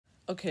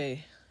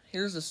Okay,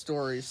 here's the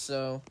story.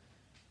 So,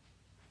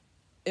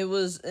 it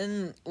was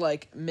in,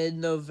 like,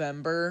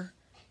 mid-November,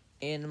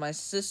 and my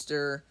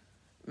sister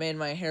made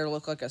my hair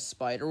look like a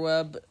spider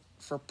web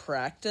for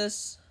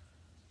practice.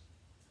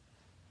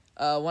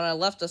 When I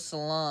left the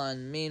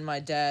salon, me and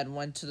my dad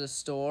went to the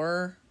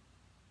store.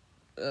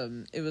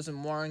 It was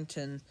in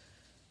Warrington.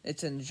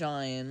 It's in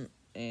Giant.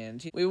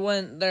 And we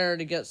went there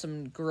to get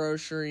some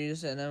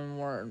groceries, and then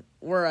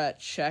we're at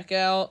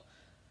checkout.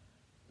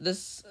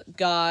 This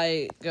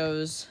guy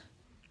goes,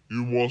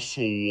 "You must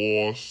have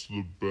lost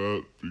the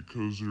bet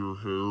because your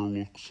hair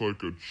looks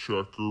like a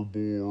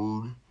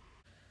checkerboard."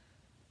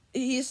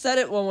 he said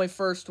it when we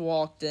first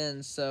walked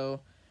in, so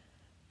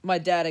my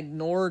dad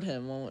ignored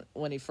him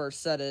when he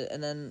first said it,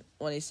 and then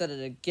when he said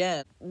it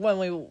again, when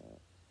we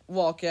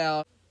walk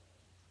out,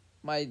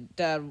 my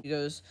dad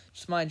goes,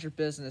 "Just mind your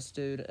business,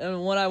 dude."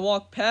 And when I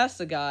walk past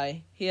the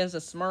guy, he has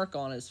a smirk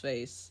on his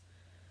face.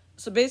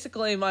 So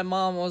basically, my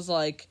mom was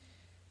like,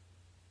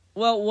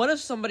 well, what if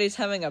somebody's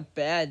having a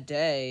bad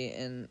day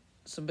and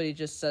somebody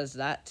just says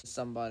that to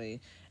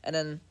somebody? And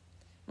then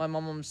my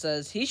mom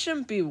says, he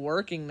shouldn't be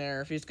working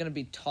there if he's going to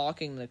be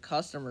talking to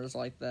customers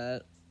like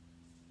that.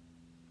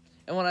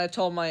 And when I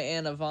told my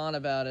Aunt Yvonne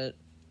about it,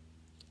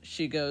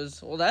 she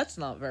goes, well, that's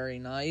not very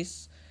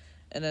nice.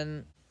 And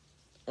then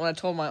when I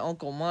told my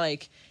Uncle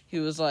Mike,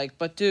 he was like,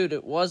 but dude,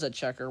 it was a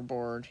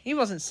checkerboard. He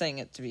wasn't saying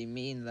it to be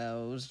mean,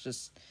 though.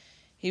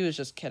 He was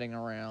just kidding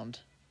around.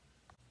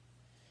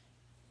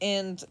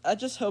 And I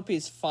just hope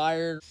he's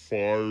fired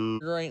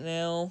right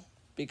now,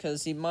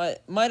 because he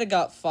might have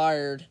got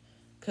fired,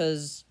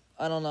 because,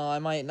 I don't know, I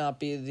might not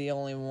be the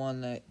only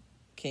one that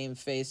came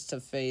face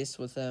to face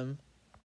with him.